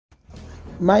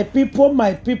my people,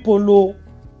 no.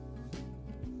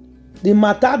 The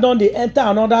matter don dey enter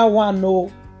another one,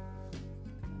 no.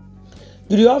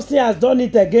 Judy has done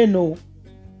it again, no.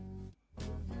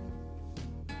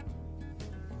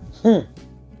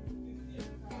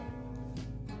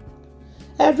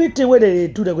 Everything where they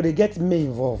do, they're going to get me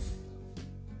involved.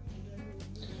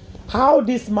 How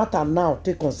this matter now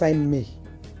take concern me?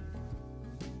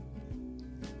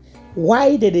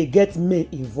 Why did they get me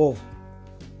involved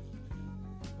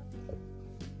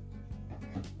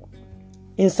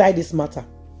inside this matter?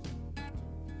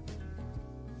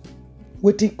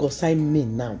 What it concern me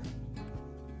now?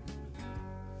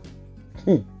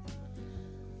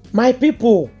 My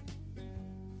people,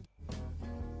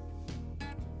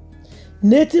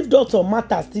 native doctor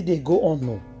matter still they go on,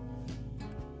 no.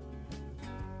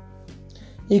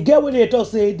 You get when they talk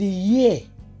say the year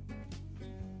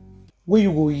where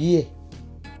you go year.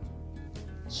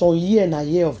 So year and a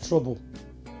year of trouble.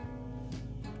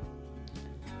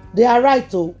 They are right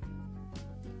though.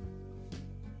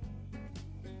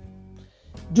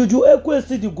 Judy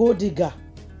see the gold digger.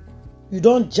 You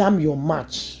don't jam your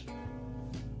match.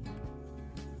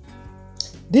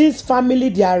 This family,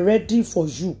 they are ready for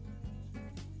you.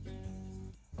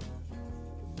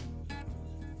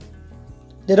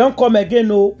 They don't come again,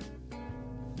 no.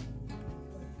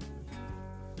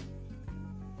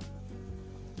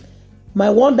 My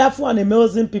wonderful and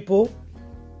amazing people,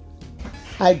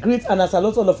 I greet and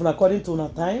salute all of you according to our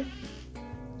time.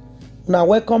 Now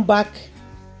welcome back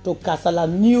to Kasala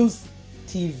News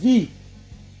TV.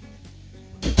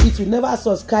 If you never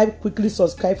subscribe, quickly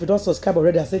subscribe. If you don't subscribe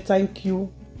already, I say thank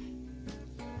you.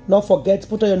 Don't forget,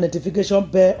 put on your notification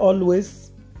bell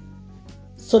always.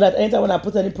 So that anytime when I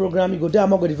put any program, you go there, I'm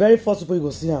going to the very first people you go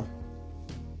see them.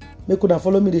 Make una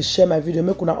follow me, they share my video.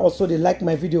 Make una also they like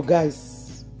my video,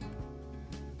 guys.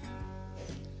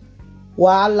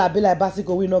 Wahala be like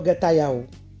Basiko, we not get tired.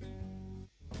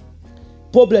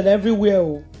 Problem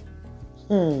everywhere.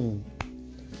 Did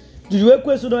you wait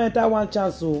question don't enter one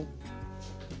chance?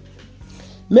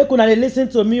 Make una they listen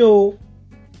to me.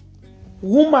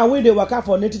 Woman when they work out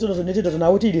for native doctor,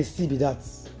 now what did they see be that?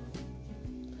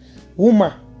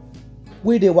 Woman,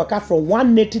 where they work out from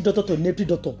one native doctor to native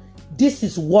doctor, this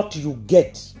is what you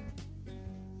get.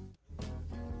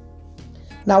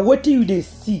 Now, what do you they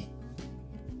see?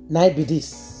 Now be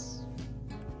this.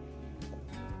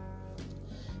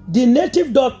 The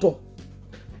native doctor,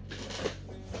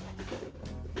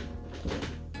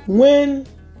 when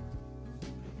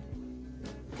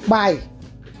by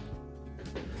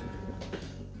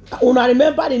una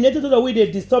remember the native doctor where they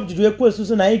disturb the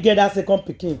equation and he get that second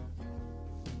pikin.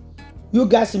 You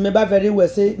guys remember very well,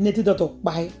 say native doctor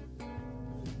bye.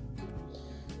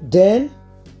 Then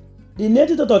the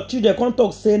native doctor children come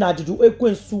talk say na juju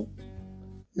ekwensu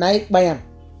na ikpayam.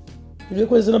 Juju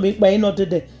ekwensu no be ikpayam not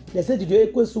there. They say juju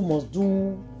ekwensu must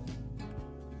do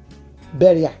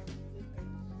burial.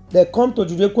 They come to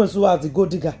juju ekwensu as the gold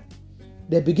digger.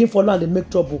 They begin follow and they make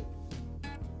trouble.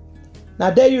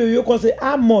 Now there you can say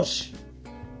how much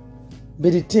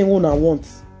be the thing una want.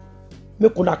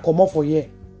 Make una come up for here.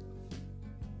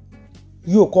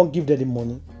 You can't give them the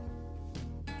money.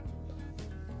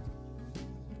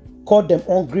 Call them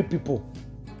hungry people.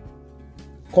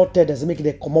 Call tell them to make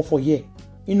them come up for here.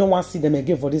 You don't want to see them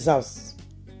again for this house.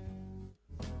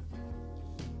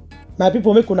 My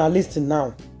people, make una listen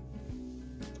now.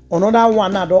 Another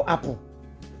one now don't happen.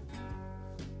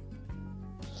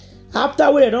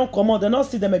 After when they don't come out, they don't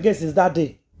see them again since that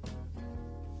day.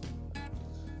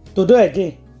 Today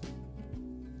again,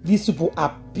 these people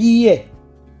appear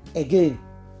again.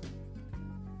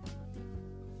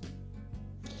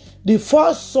 The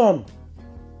first son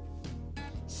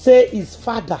say his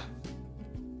father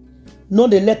no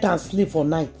dey let him sleep for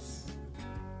nights.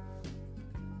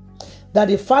 That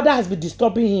the father has been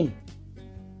disturbing him,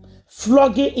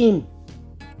 flogging him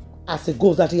as a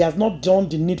ghost, that he has not done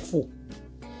the needful.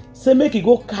 Say make he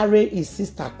go carry his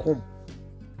sister come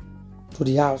to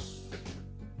the house.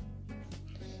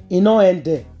 He no end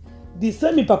there. The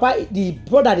same papa, the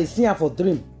brother they see her for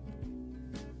dream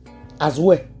as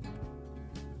well.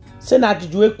 Say na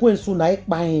juju ekwensu na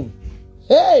ikpa him.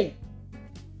 Hey!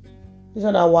 This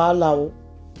one na wahala.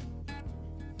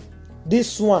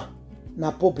 This one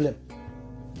na problem.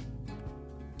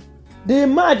 The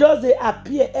man just they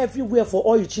appear everywhere for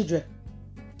all your children.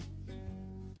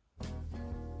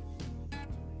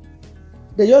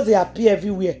 They just they appear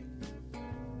everywhere.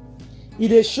 If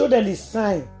they show them the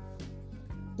sign,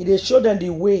 if they show them the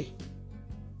way,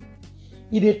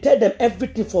 if they tell them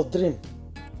everything for dream.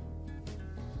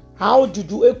 How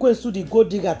Juju ekwensu the gold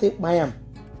digger take my am?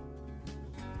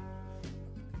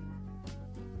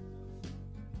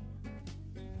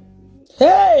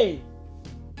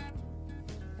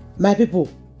 My people,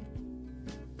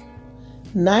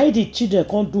 now the children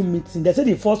can't do meeting. They say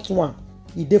the first one,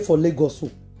 he did for Lagos. So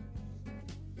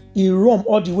he roam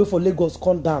all the way for Lagos,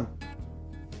 come down.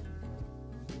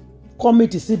 Come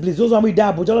meet his siblings. Those one with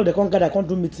that, but all of them can't gather, can't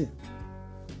do meeting.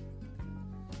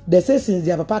 They say since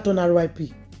their papa turned RIP,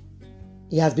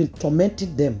 he has been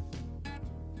tormenting them.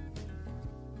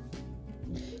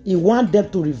 He wants them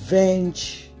to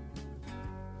revenge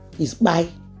his spy.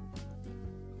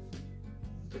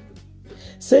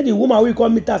 Say the woman will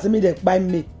come meet us and they buy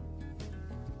me.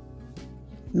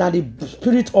 Now the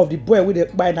spirit of the boy will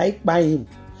buy him.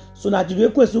 So now the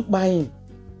request buy him.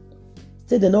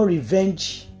 Say they not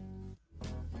revenge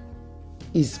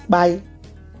his spy.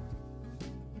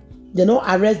 They not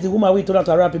arrest the woman we told her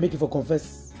to arrest and make it for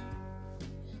confess.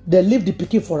 They leave the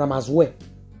pikin for him as well.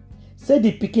 Say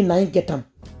the pikin now get him.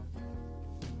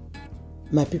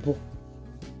 My people.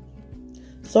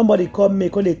 Somebody called me,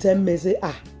 they tell me, say,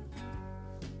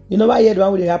 you know why the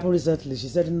one will happen recently? She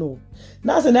said no.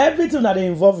 Now saying everything that they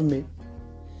involve me.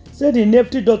 Say the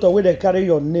nephew daughter where they carry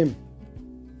your name.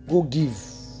 Go give.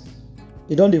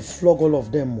 You don't they flog all of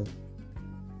them.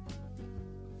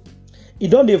 You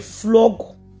don't they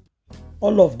flog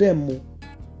all of them.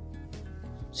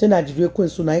 Say na Judy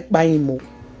Kwensu na buy him.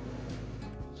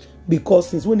 Because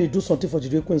since when they do something for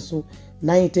Judy Kwensu,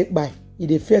 now he take by. He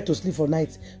dey fear to sleep for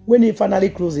night. When he finally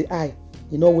close the eye,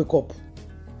 he not wake up.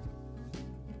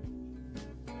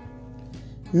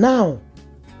 Now,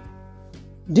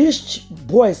 these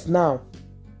boys now,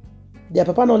 their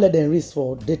papa not let them rest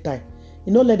for daytime.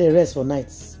 He not let them rest for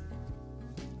nights.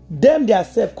 Them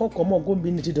themselves can't come on go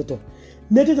be native daughter.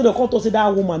 Native daughter can't to say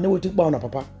that woman never took on her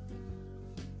papa.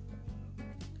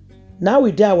 Now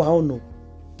we there our own no.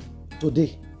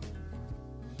 Today.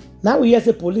 Now we hear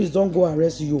say police don't go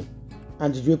arrest you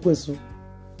and Judy Kwensu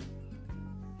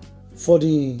for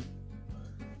the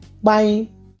buying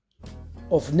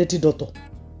of native daughter.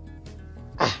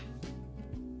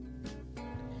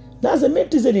 Now the main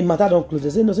thing say the matter don't close.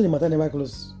 They say no, say the matter never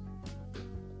close.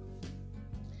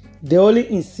 They only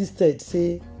insisted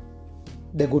say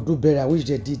they go do better, which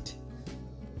they did.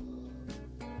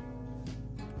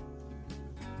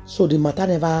 So the matter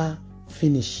never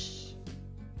finish.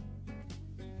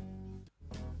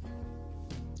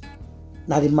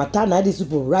 Now the matter, now these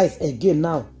people rise again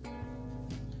now.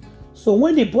 So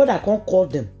when the brother can't call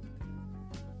them,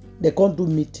 they can't do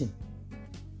meeting.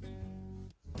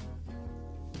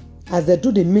 As they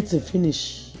do the meeting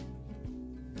finish,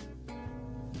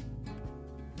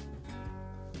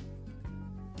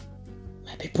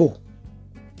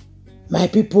 my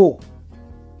people,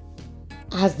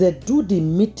 as they do the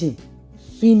meeting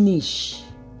finish,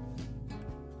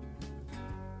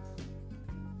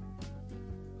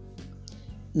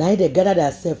 now they gather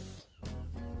themselves.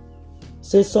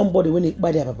 Say somebody when they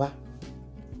buy their papa,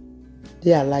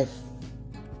 they are alive.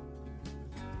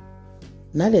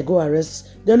 Now they go arrest.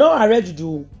 They don't arrest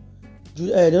you.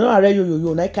 They don't arrest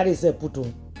you. Now carry say put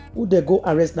on. Who they go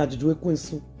arrest now? Judy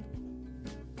Kwensu.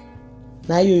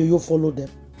 Now you follow them.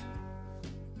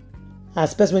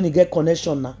 Especially when you get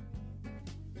connection now.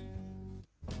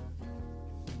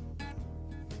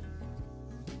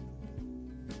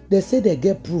 They say they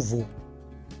get proof.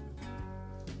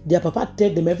 Their papa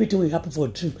tell them everything will happen for a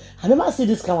dream. I never seen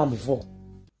this come before.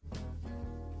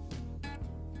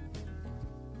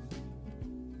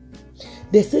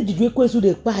 They say Judy Kwensu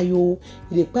they buy you,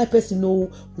 they buy person no.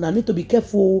 Una need to be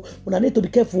careful. Una need to be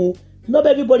careful. Not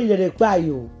everybody that they buy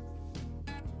you.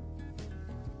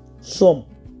 Some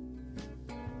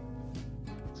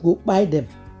go buy them.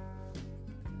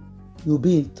 You'll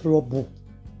be in trouble.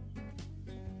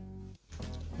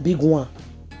 Big one.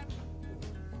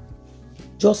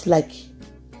 Just like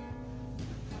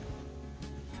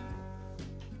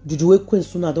Judy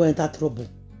Kwensu now don't enter trouble.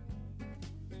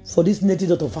 For this native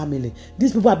daughter family.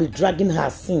 These people have been dragging her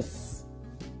since.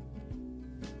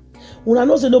 When I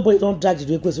know say nobody don't drag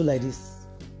Judy Kwensu like this.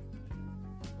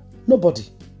 Nobody.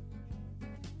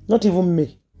 Not even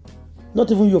me. Not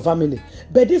even your family.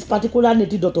 But this particular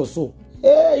native daughter so.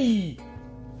 Hey!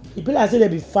 It be like say they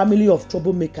be family of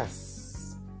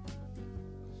troublemakers.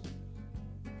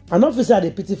 An officer had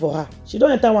a pity for her. She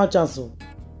don't enter one chance. So.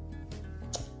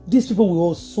 These people will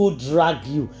also drag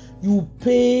you. You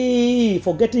pay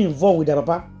for getting involved with their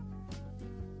papa.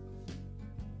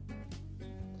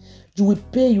 You will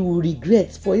pay, you will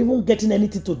regret for even getting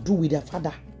anything to do with their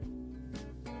father.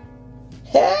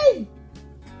 Hey!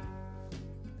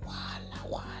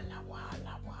 Wala.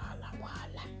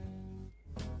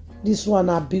 This one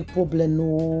a big problem,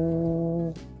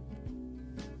 no.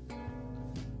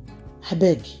 I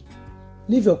beg,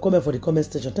 leave your comment for the comment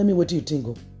section. Tell me what you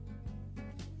think.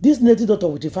 This native daughter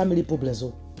with a family problem.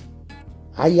 So,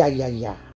 ayayaya.